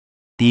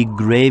The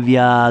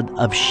graveyard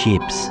of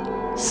ships.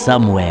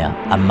 Somewhere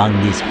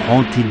among this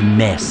haunted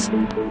mess,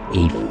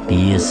 a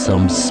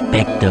fearsome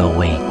specter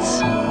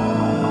waits.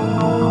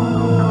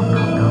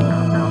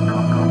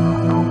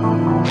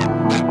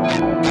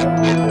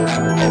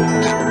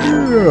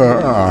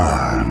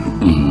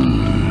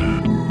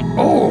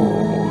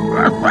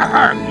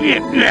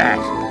 Yes.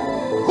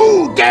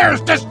 Who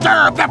dares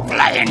disturb the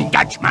Flying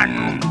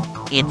Dutchman?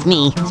 It's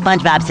me,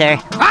 Spongebob, sir.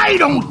 I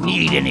don't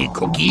need any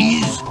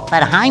cookies.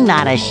 But I'm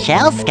not a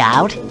Shell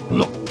Scout.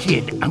 Look,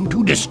 kid, I'm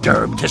too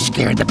disturbed to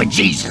scare the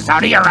bejesus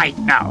out of you right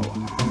now.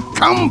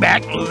 Come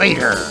back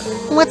later.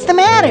 What's the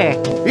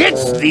matter?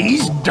 It's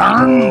these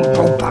darn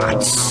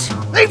robots.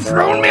 They've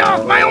thrown me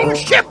off my own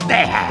ship,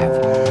 they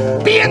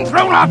have. Being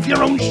thrown off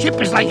your own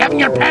ship is like having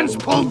your pants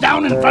pulled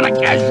down in front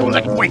of casual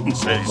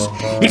acquaintances.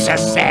 It's a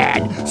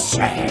sad,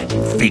 sad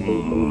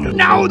thing.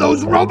 Now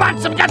those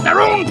robots have got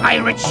their own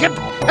pirate ship,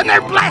 and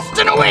they're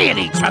blasting away at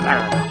each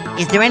other.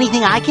 Is there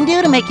anything I can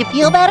do to make you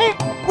feel better?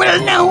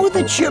 Well, now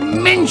that you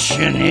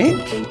mention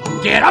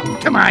it, get up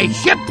to my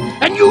ship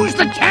and use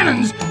the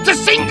cannons to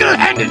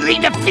single-handedly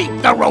defeat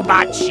the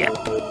robot ship.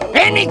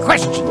 Any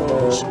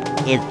questions?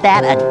 Is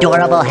that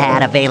adorable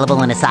hat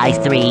available in a size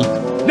 3?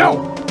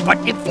 No, but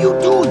if you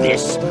do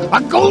this,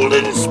 a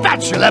golden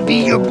spatula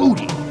be your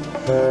booty.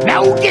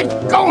 Now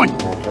get going.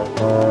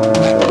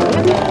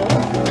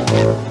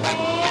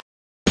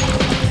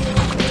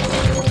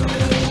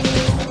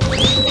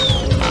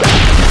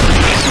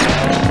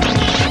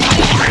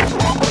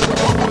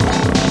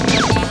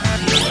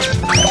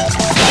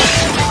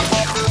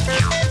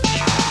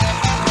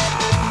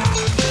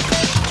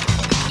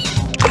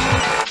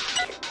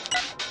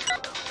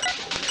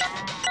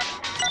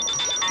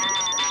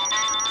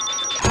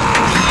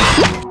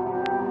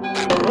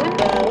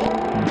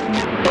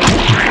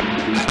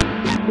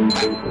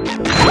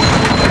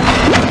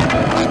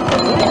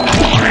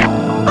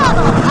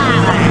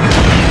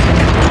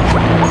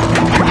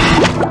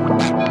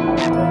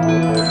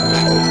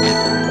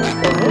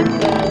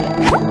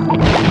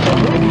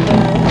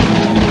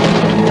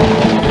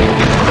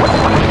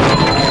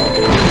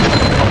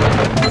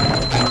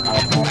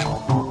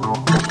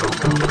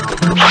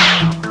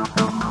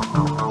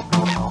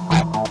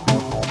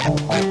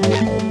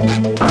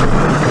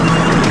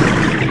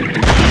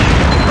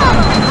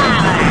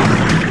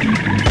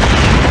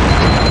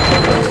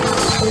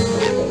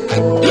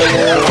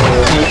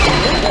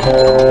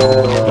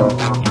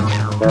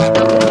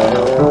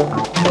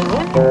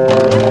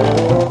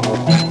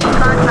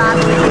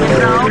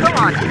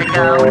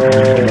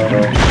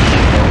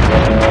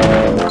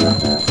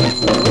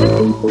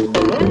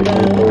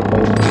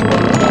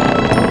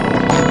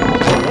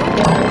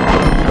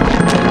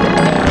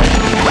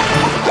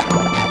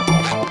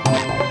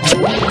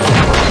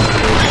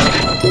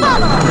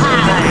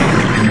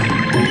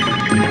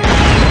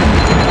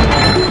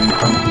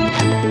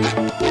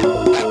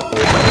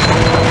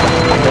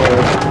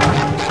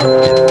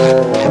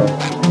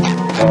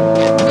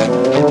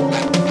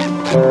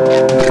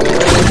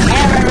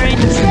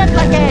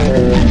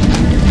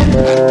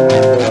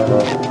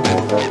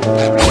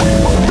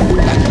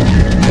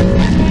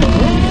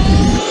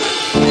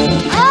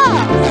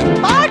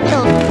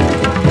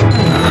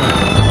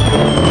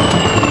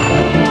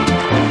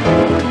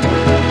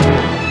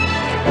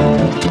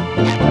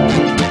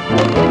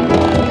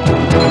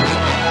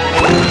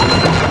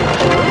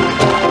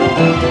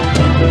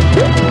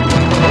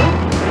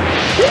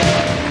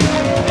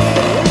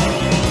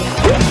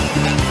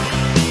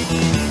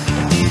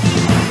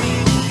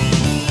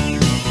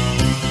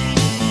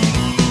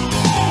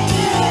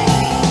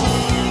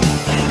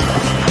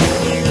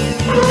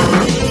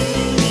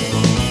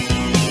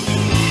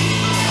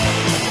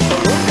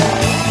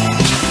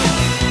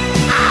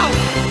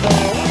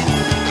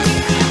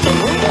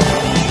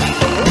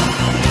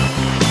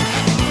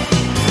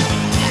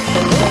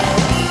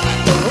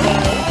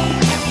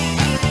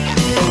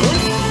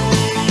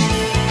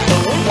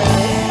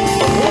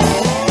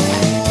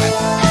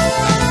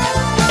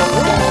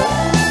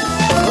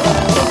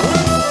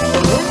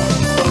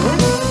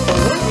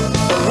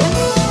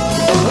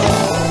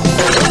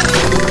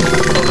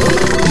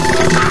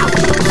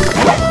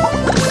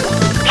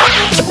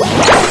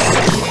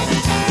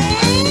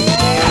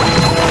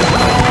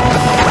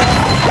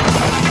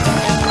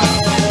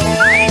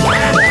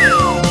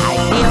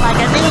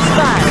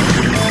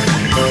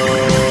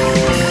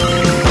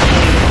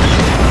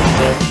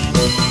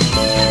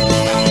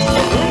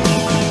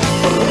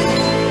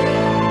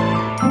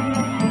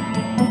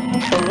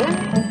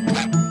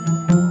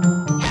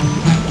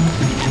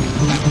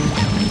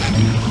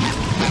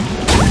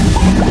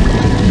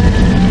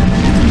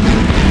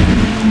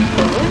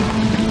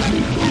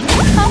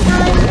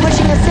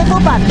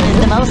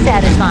 most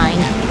satisfying.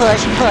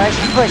 Push, push,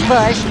 push,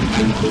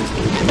 push.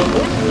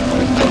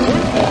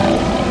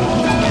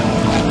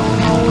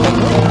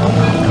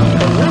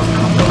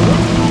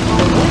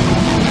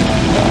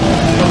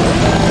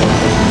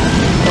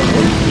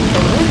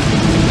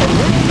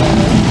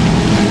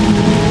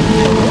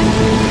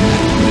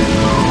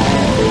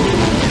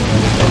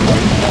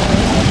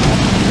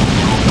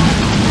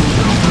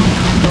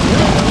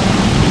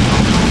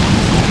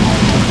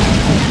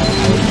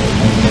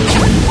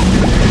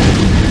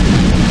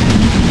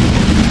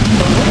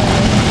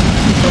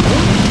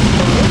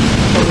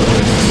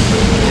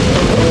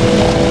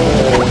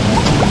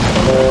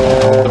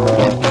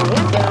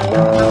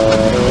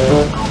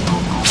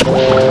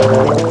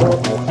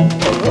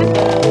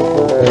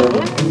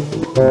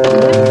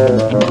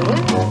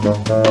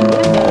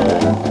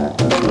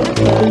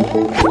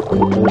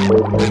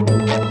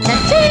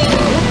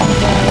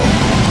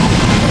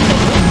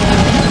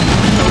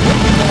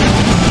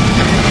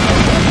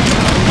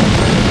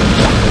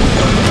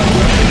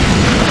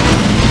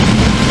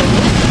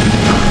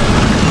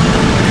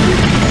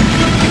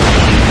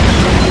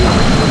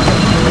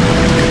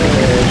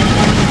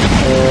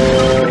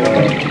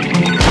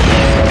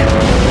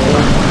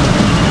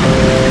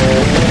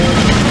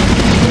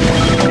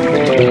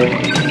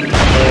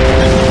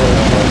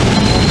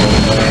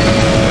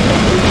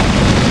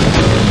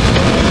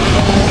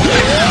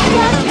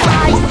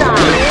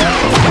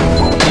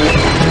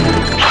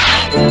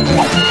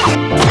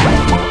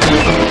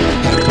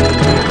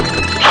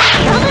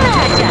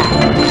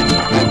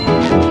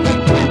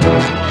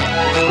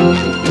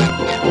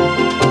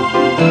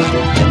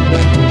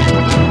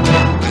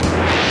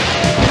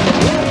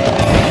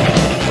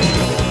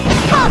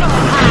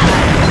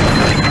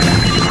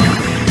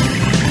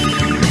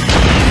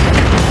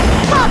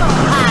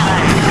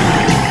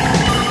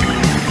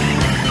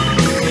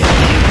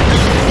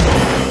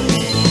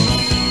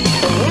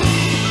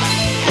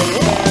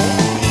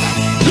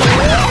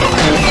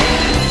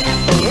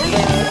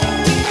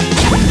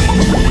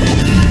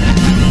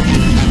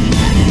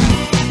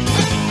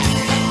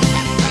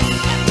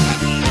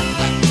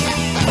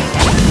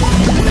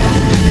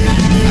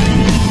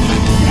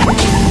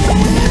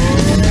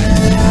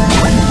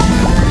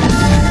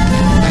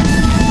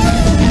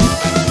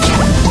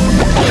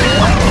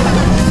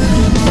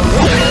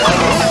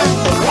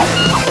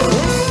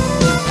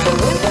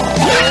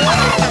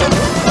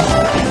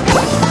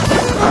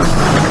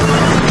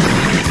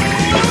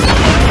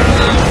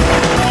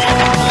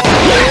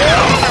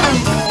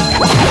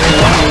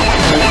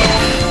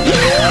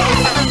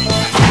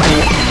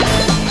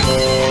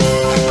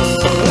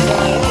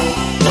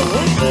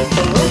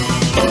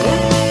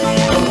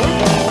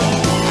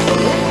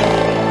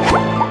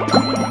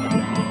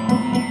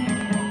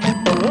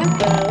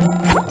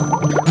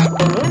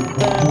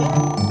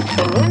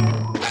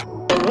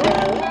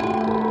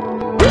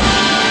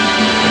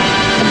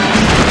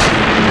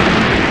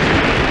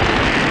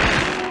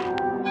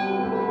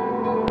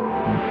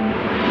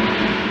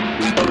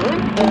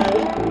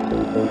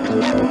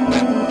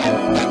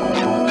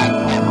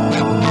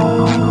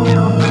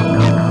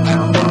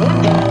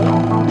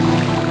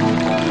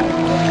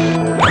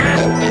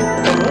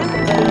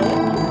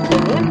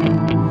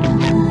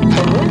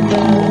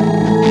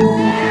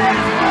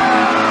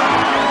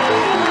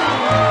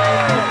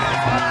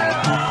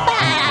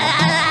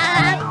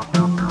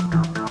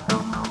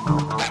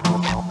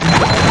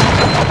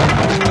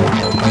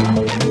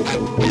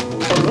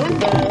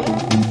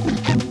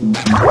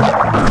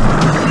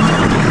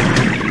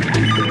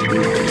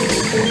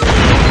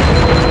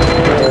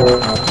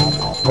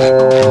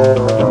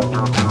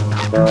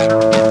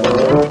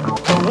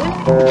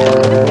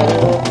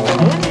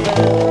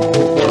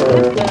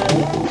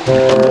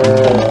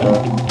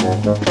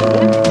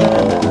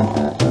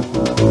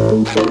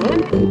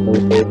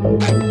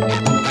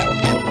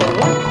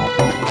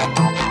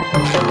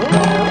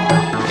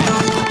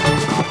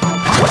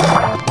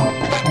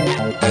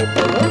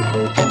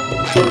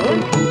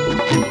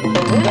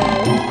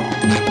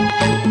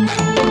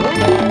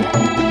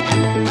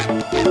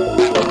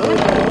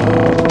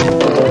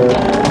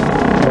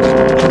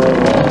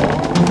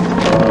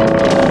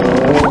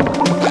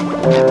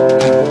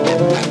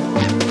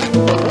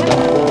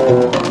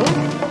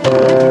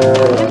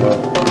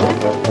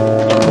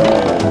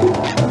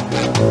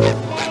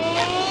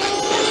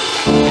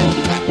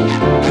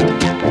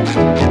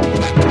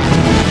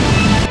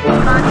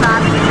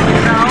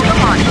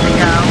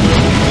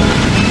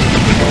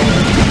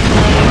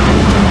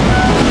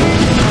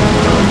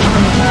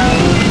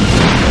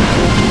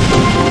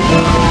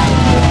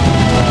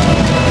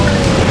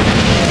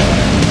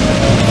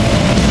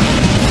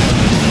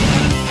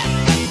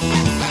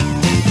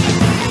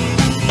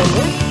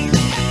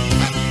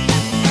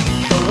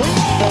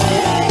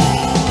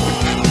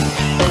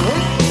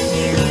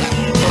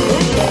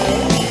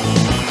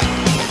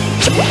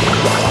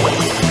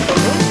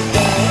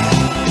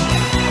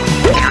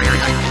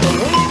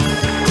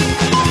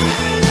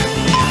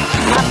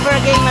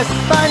 Game of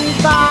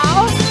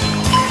Spongebob.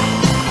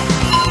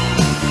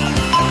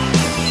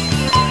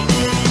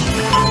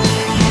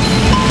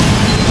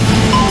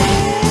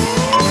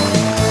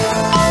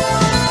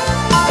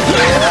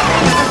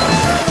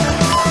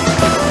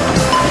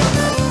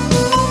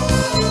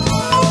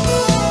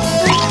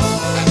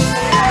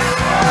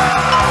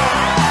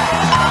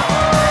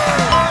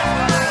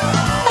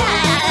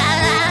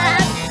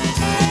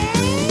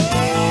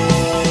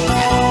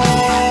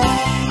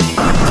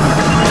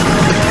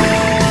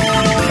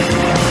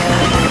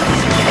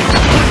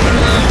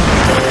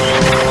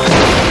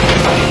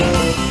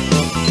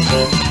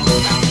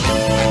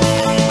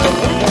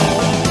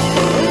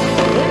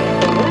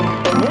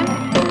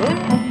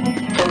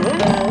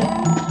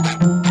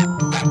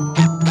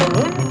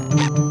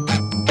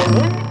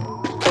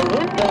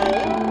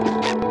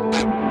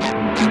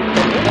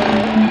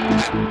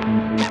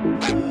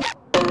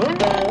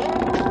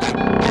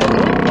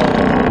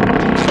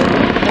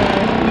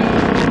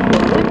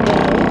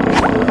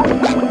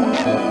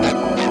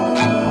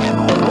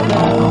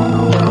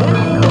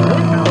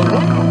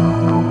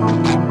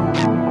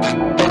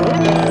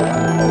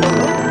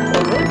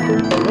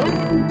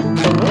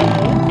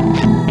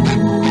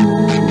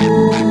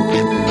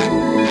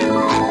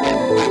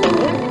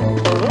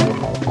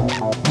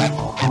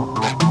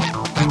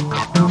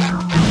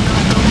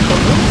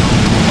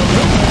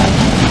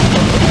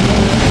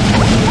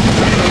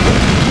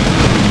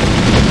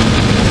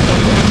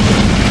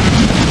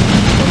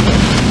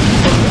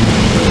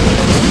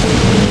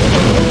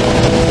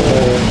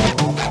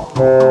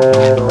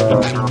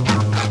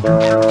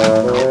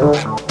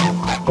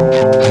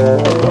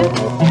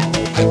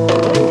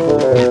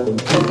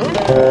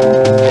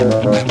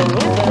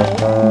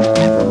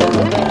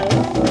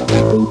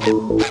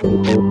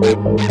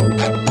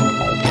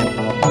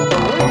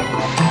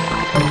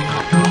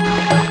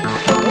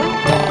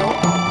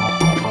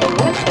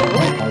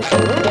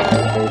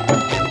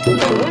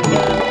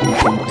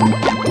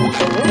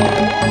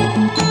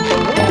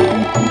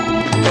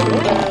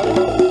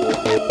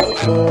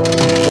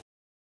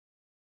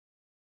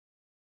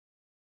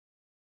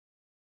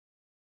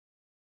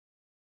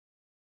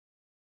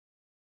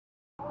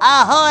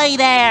 Ahoy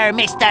there,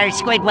 Mr.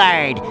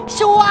 Squidward!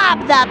 Swab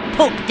the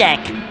poop deck!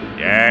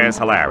 Yes,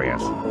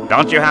 hilarious.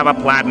 Don't you have a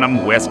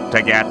platinum whisk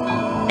to get?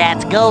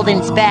 That's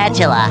golden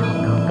spatula.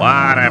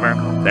 Whatever.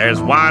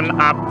 There's one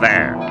up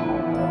there.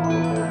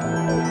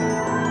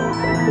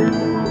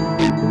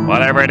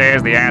 Whatever it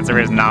is, the answer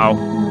is no.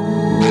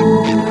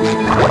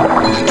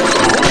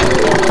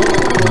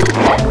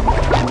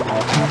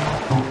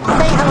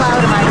 Say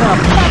hello to my little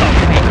pebble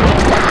friend.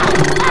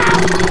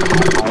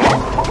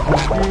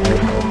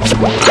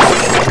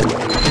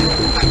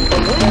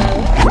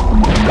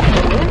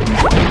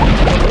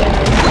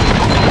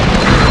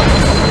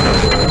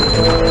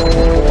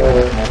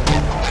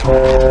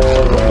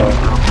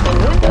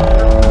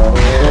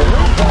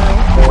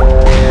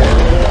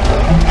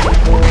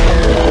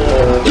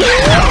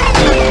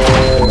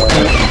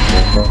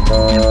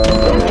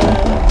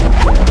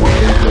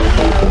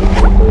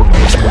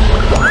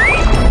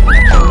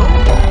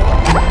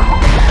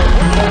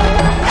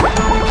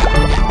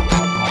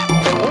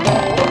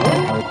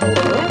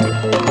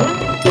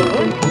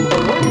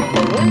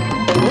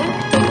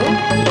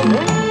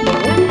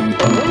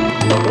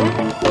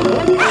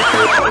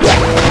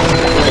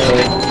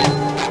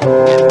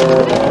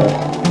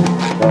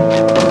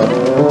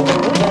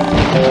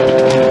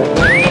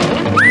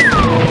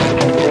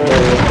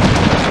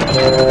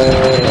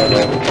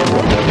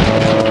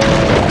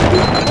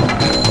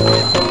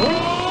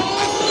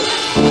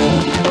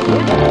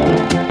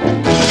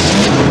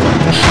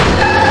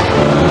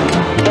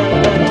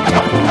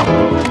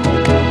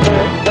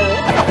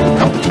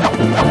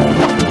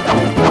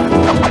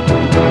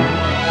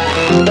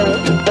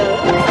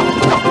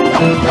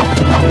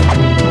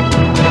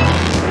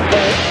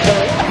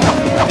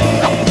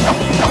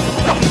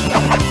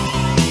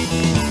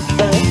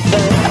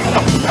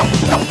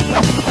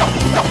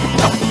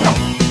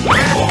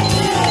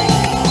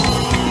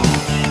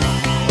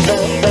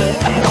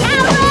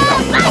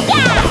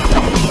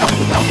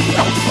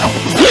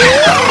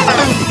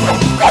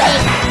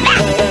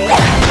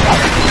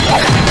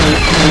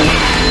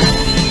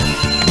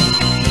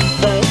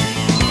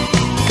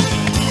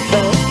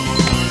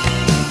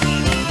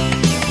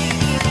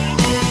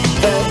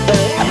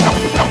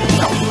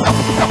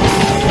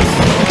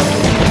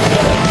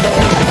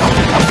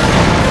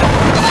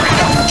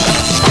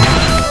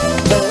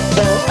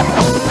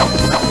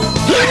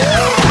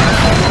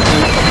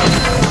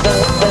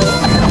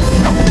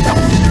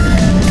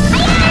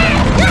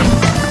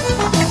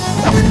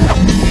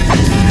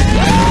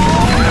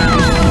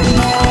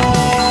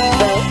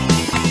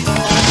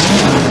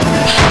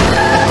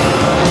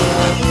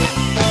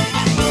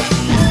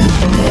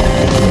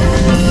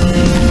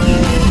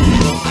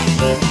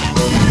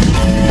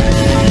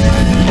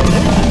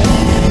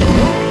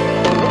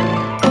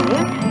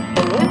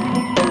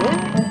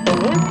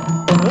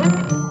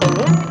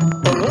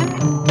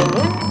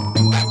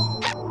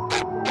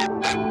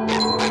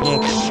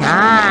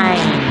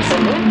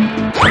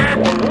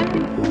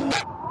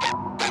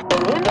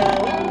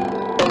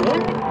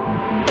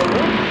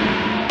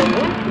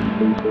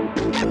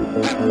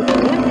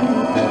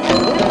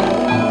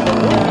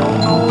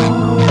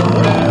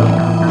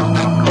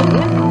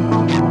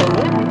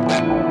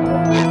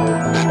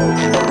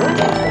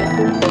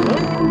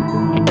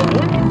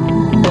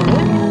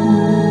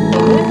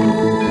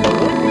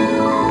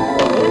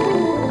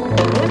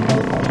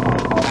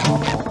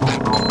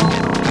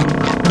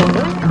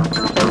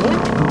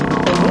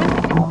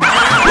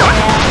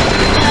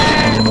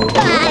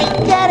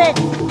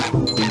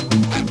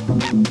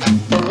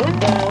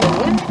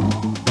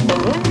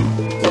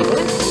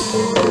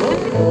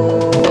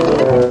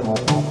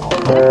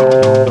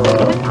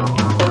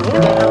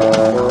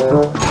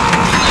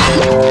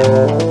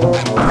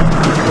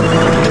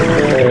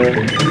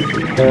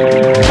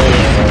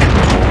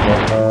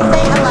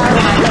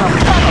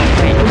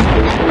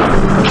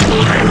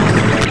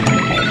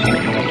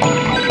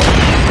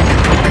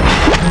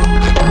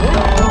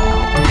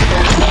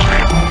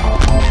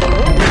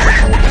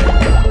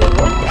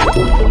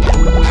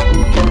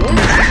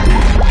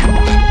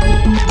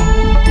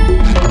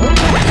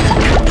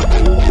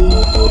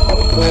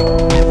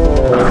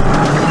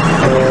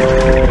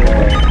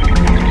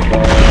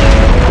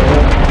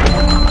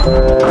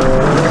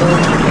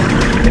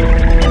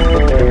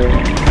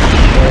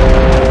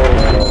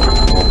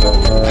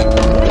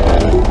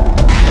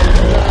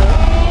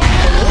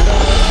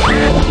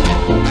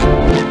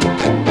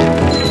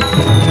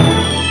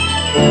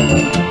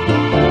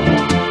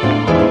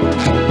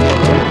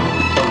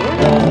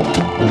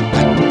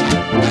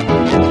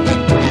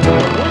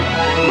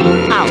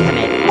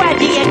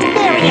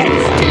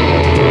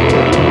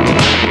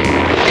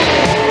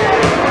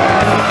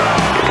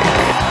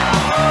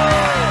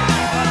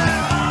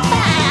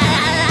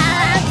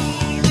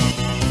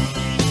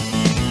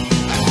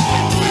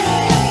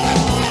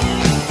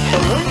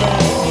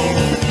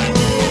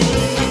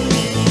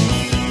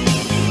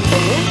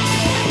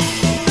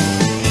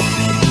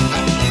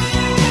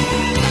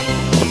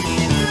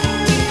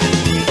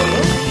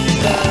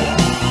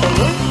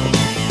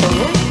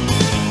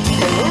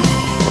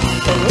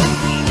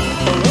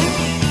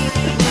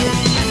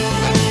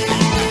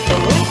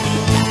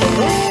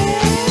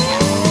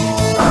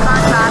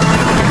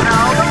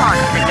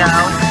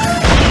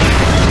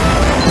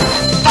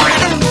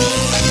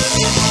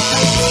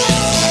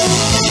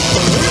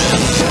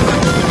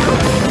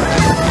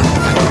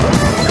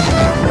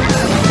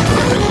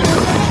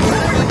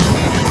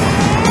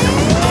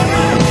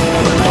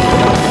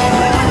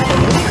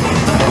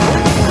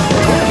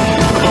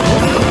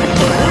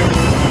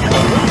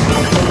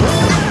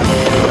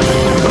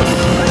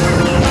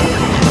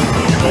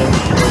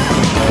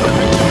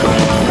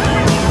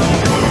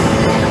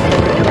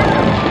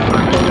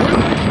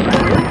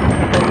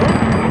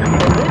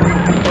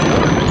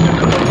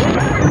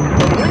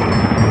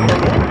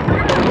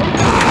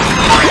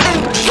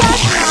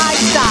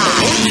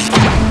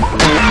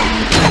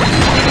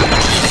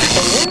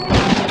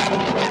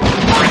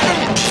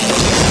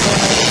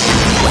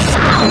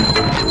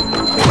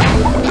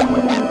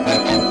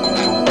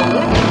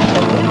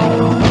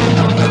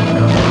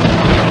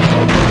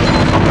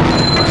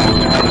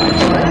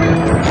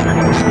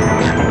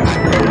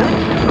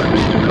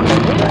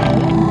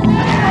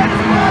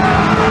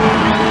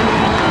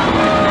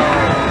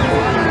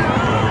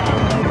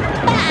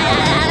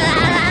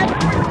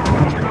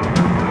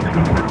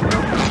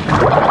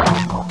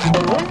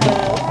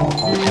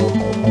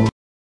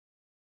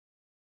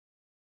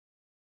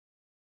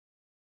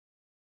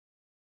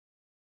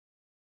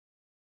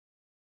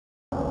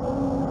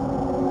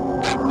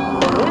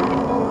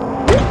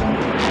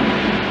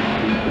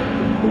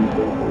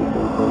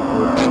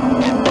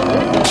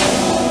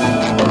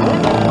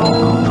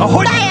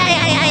 Ahoy!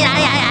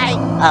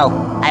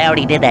 Oh, I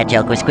already did that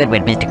joke with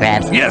Squidward, Mr.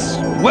 Krabs. Yes,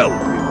 well,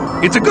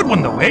 it's a good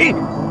one though, eh?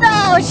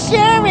 No,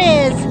 sure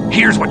is.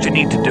 Here's what you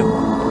need to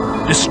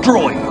do.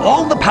 Destroy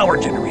all the power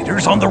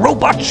generators on the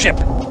robot ship.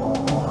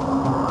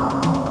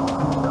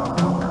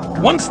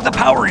 Once the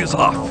power is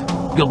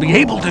off, you'll be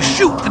able to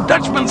shoot the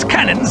Dutchman's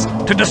cannons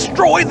to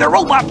destroy the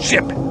robot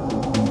ship.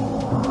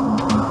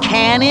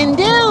 Cannon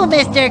do,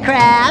 Mr.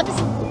 Krabs.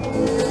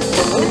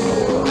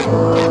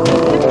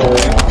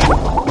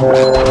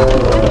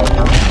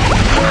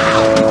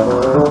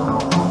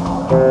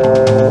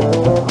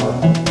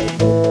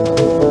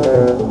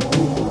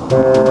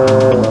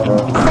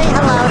 Say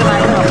hello to my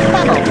little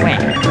bubble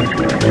friend.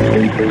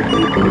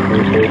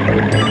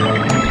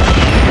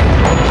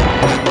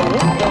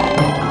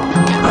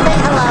 Say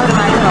hello to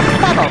my little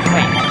bubble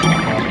friend.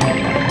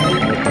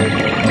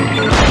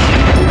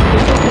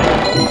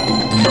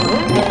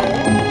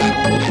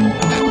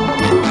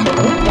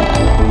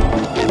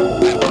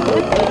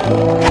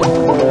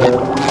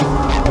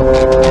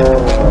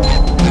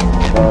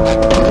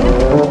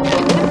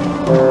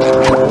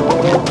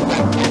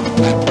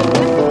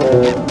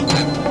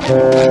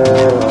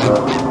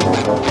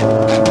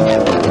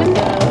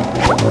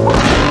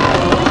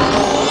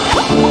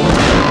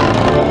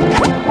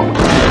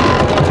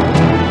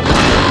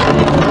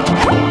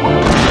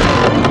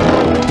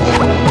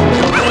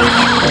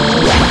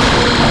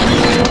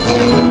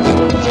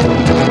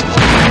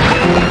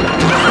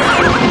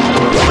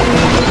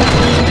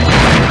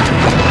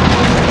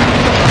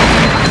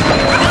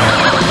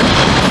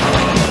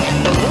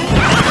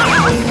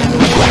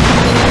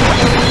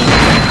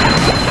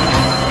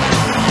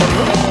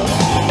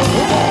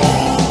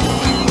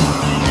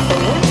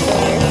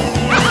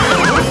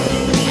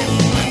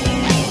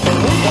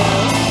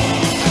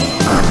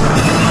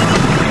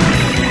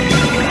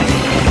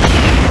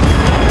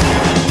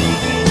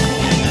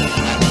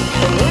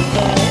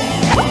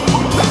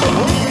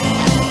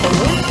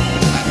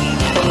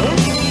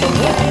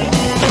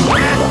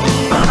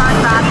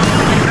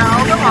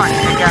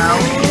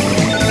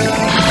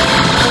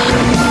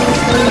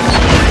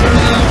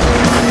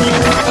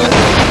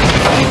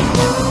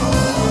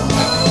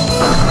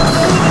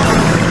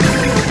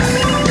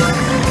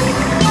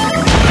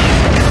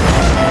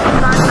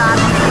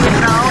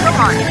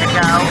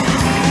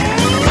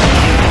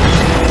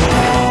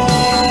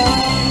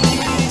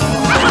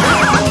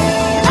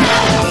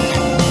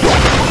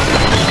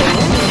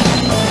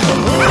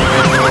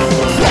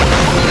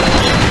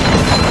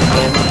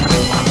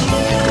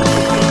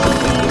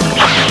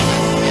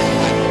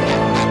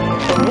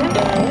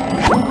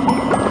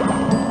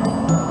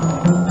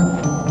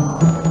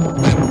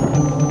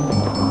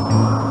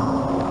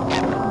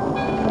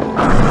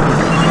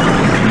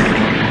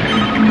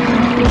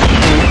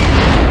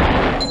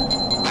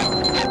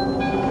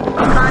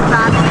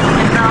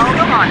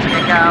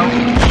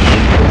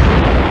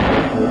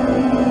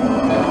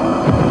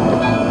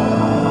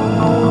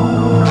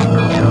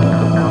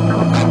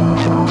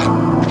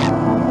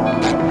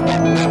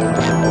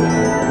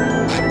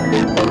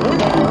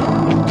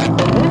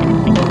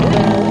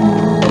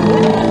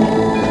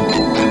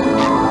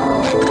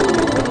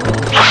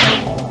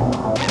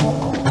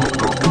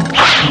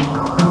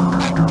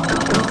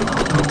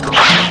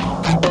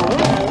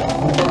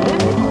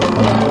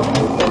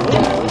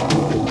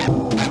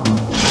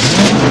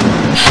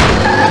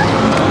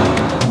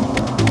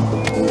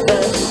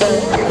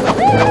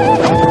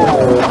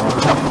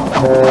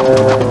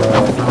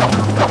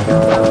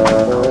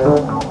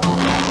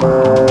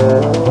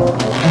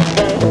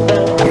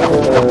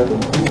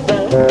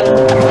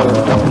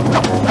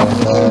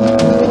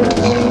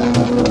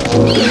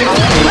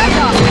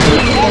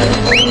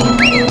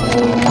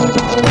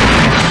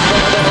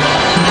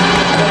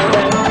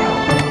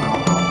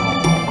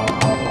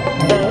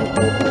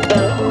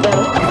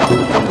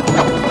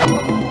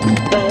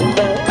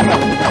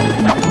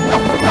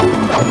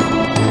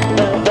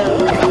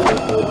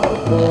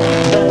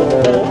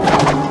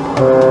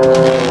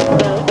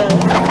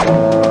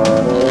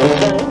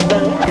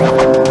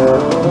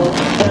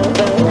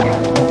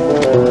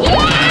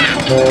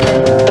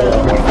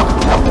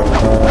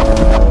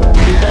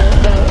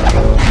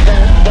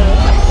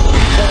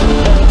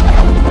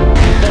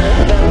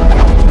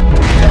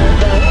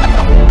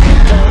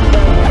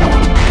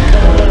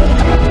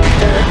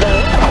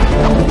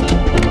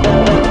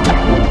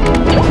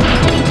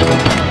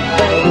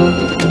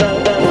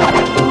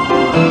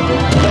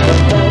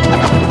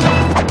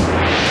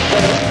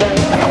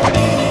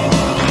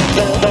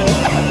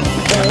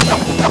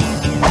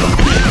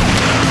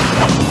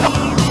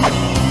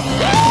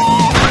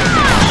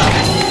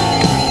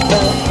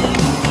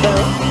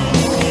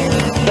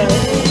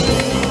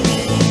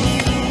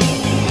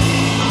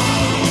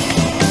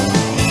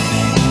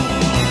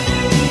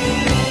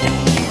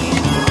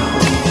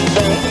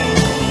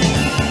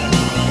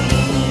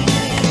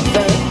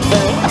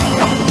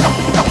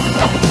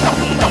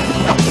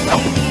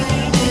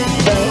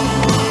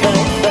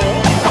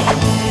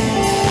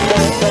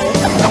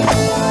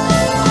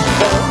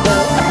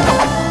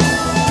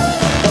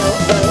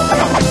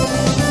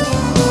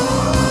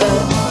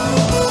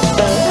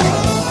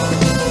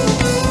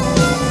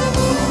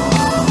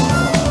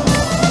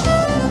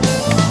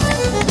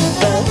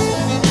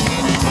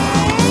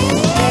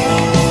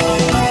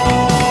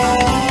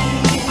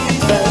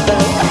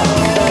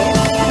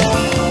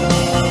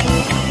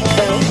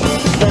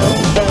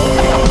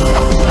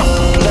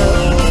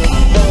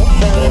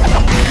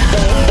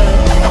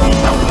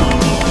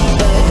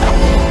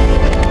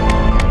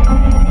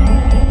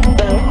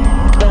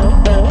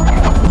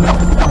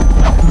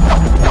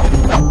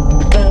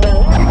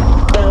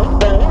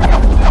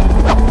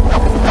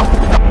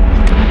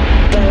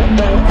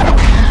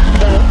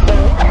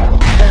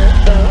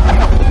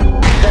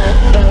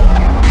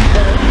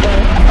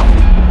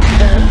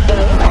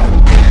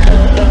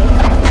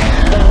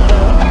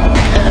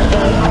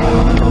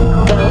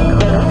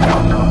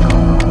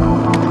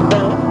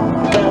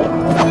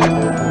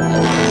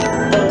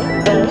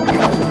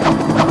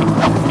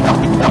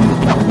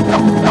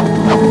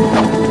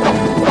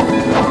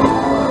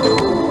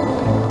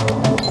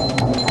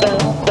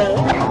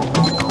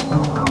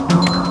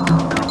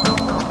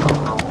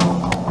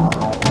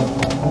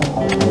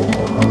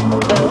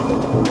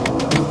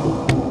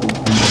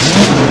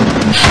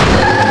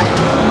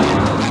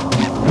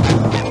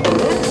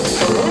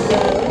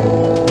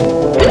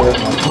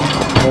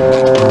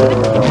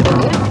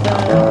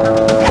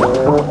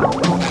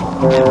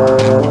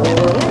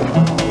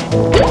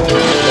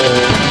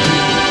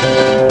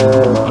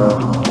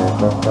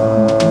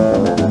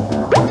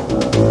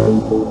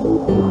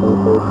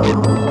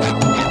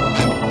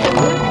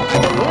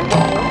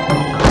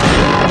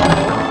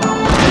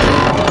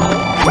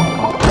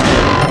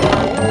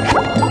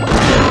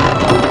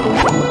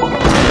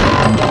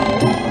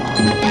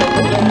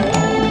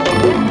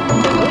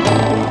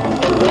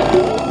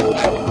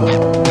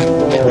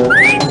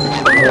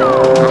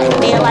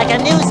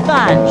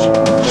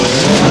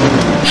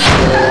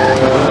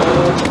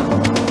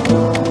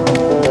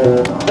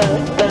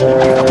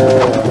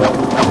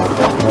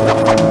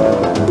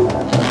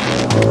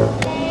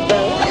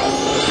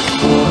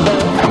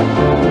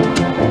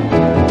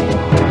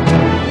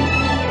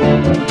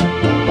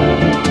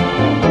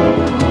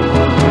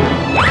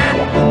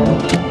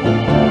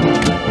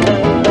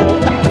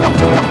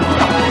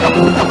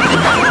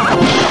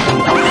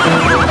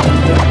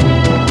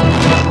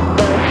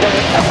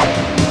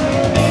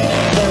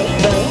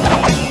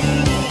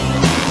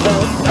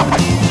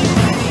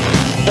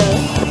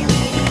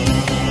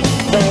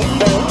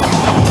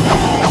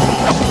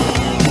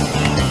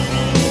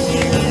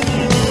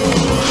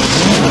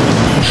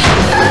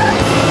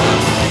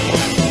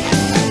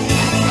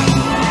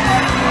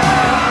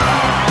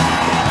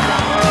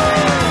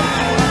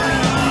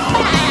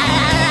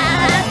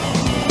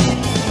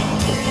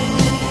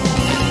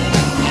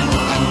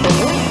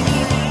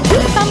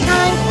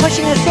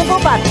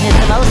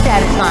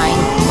 satisfying.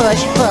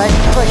 Push, push,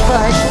 push,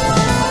 push.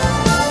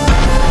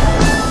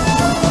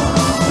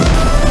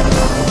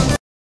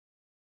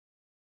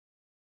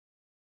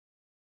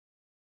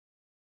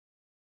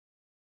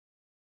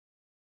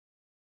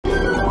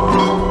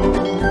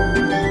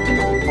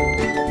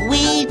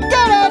 We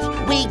did it!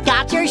 We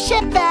got your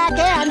ship back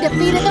and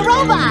defeated the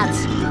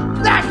robots!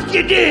 That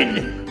you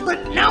did!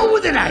 But now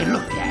that I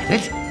look at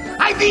it,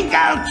 I think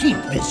I'll keep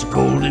this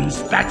golden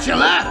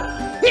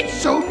spatula. It's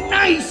so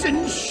nice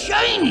and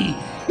shiny.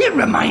 It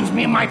reminds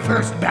me of my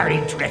first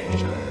buried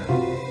treasure.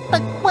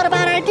 But what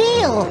about our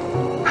deal?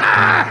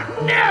 Ah,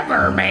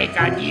 never make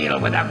a deal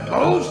with a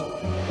ghost.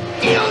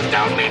 Deals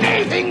don't mean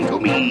anything to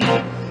me,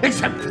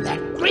 except for that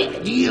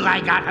great deal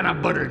I got on a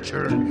butter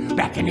churn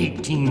back in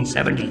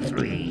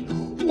 1873.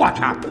 What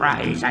a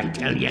prize, I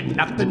tell you,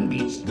 nothing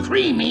beats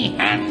creamy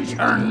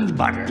hand-churned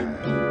butter.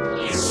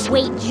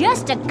 Wait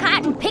just a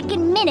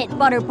cotton-picking minute,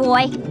 Butter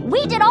Boy.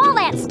 We did all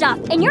that stuff,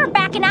 and you're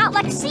backing out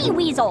like a sea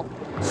weasel.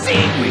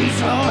 Sea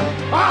weasel?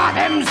 Ah,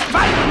 them's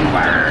fighting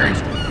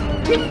words.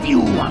 If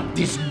you want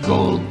this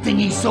gold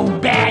thingy so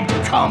bad,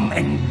 come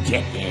and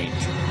get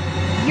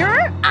it.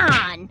 You're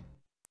on.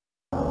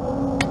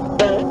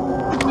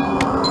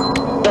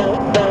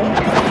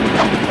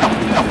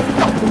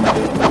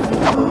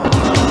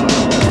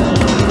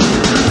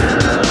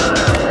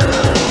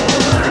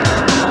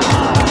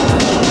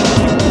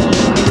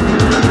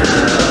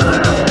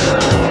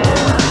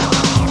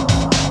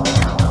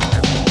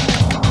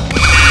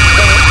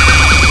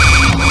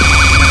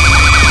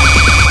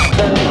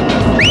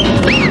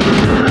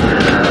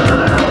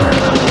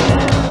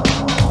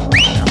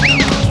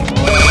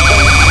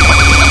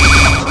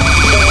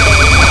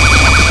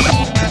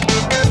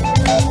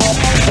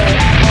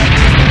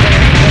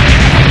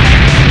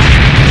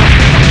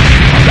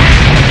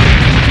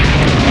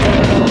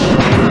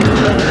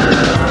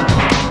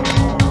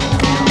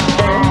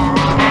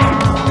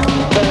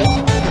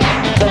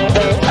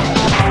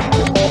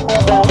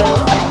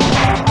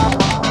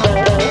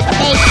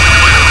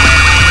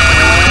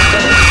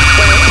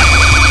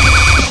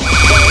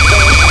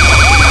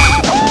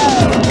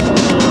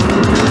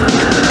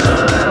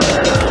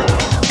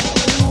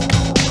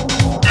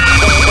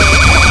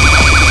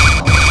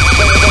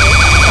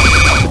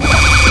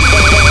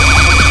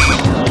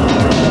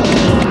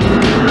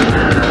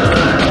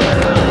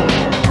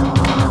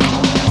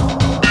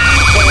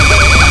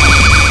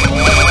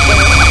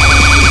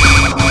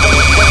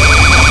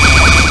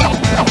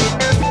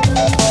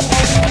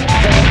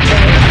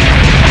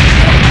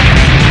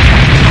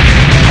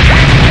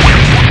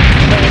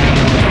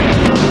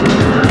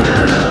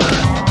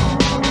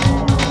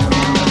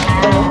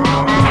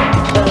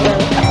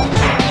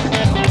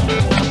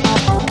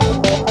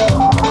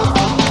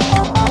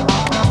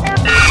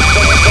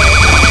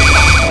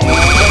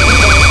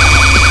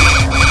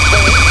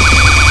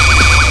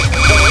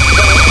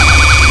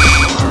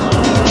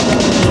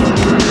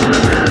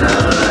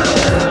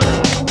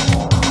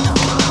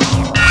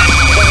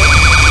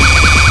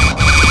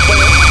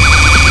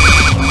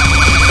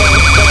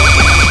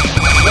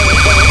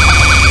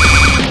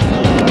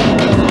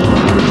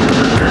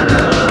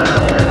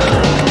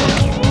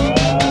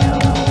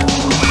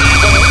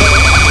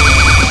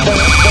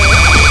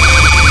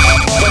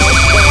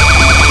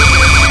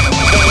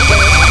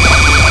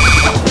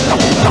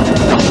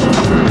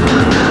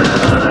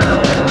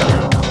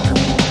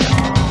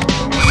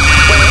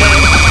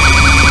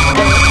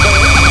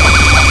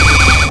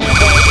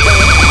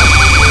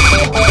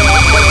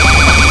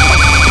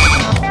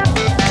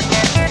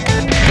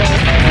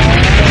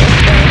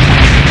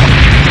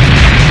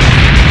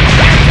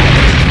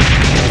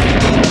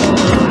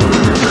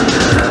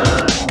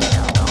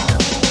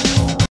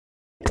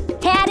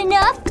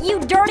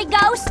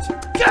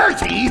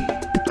 Dirty?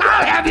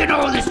 I'll have you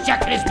know this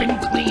jacket has been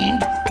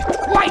cleaned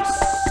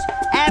twice.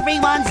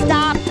 Everyone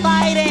stop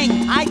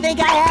fighting! I think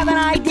I have an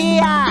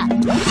idea!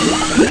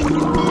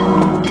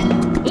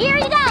 Here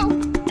you go.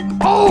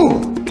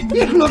 Oh,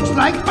 it looks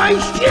like my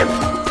ship.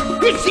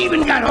 It's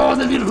even got all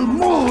the little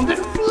mold that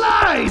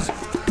flies.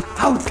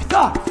 How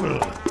thoughtful.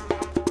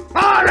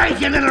 All right,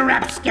 you little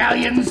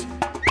rapscallions.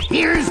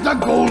 Here's the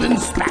golden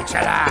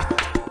spatula.